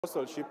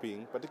Coastal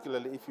shipping,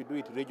 particularly if you do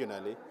it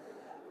regionally,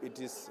 it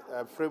is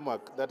a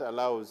framework that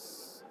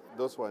allows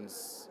those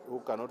ones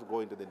who cannot go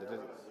into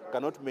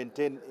cannot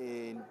maintain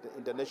in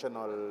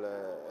international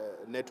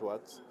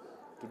networks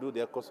to do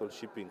their coastal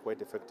shipping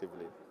quite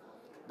effectively.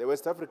 The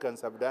West Africans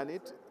have done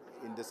it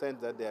in the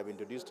sense that they have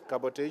introduced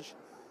Cabotage,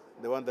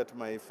 the one that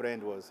my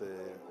friend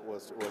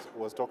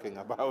was talking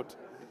about.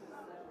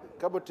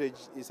 Cabotage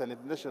is an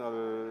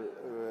international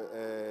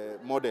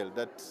model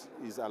that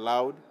is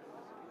allowed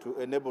to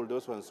enable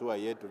those ones who are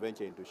yet to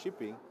venture into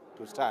shipping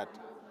to start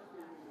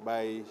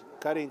by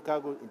carrying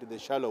cargo into the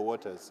shallow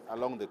waters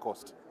along the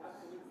coast.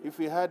 If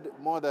we had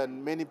more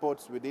than many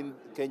ports within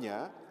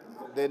Kenya,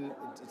 then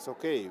it's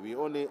okay. We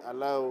only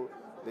allow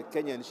the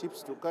Kenyan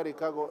ships to carry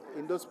cargo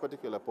in those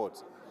particular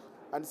ports.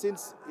 And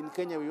since in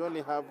Kenya we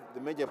only have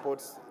the major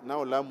ports,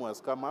 now Lamu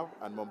has come up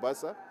and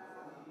Mombasa,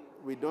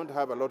 we don't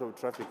have a lot of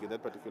traffic in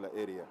that particular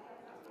area.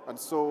 And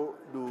so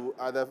do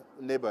other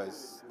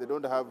neighbors. They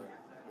don't have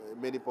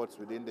many ports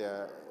within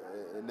their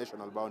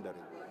national boundary.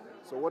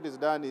 So what is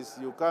done is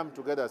you come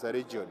together as a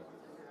region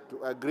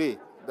to agree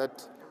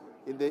that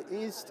in the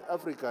East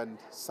African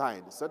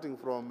side, starting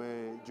from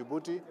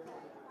Djibouti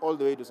all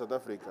the way to South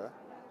Africa,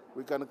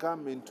 we can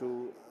come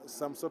into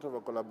some sort of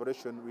a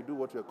collaboration. We do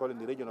what we are calling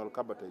the regional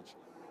cabotage,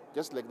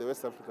 just like the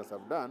West Africans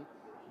have done,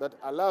 that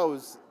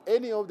allows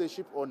any of the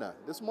ship owner,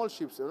 the small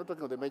ships, we're not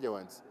talking of the major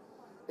ones,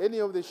 any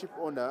of the ship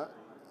owner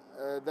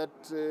that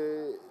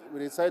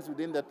resides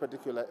within that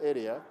particular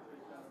area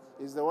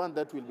is the one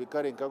that will be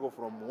carrying cargo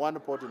from one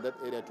port in that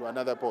area to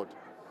another port.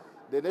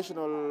 The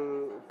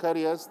national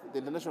carriers, the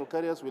international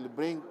carriers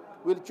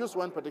will choose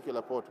one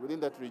particular port within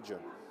that region.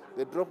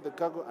 They drop the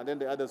cargo and then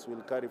the others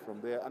will carry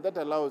from there. And that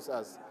allows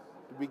us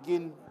to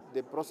begin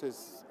the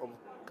process of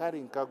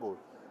carrying cargo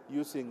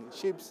using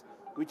ships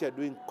which are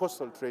doing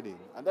coastal trading.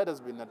 And that has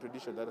been a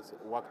tradition that has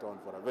worked on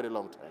for a very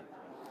long time.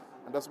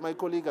 And as my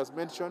colleague has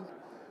mentioned,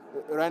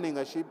 running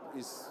a ship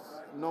is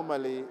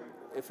normally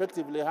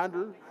effectively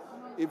handled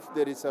if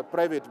there is a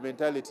private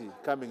mentality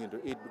coming into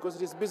it, because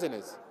it is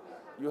business.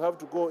 You have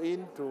to go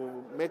in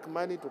to make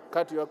money, to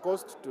cut your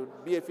cost, to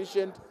be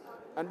efficient,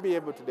 and be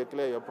able to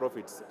declare your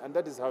profits. And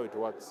that is how it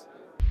works.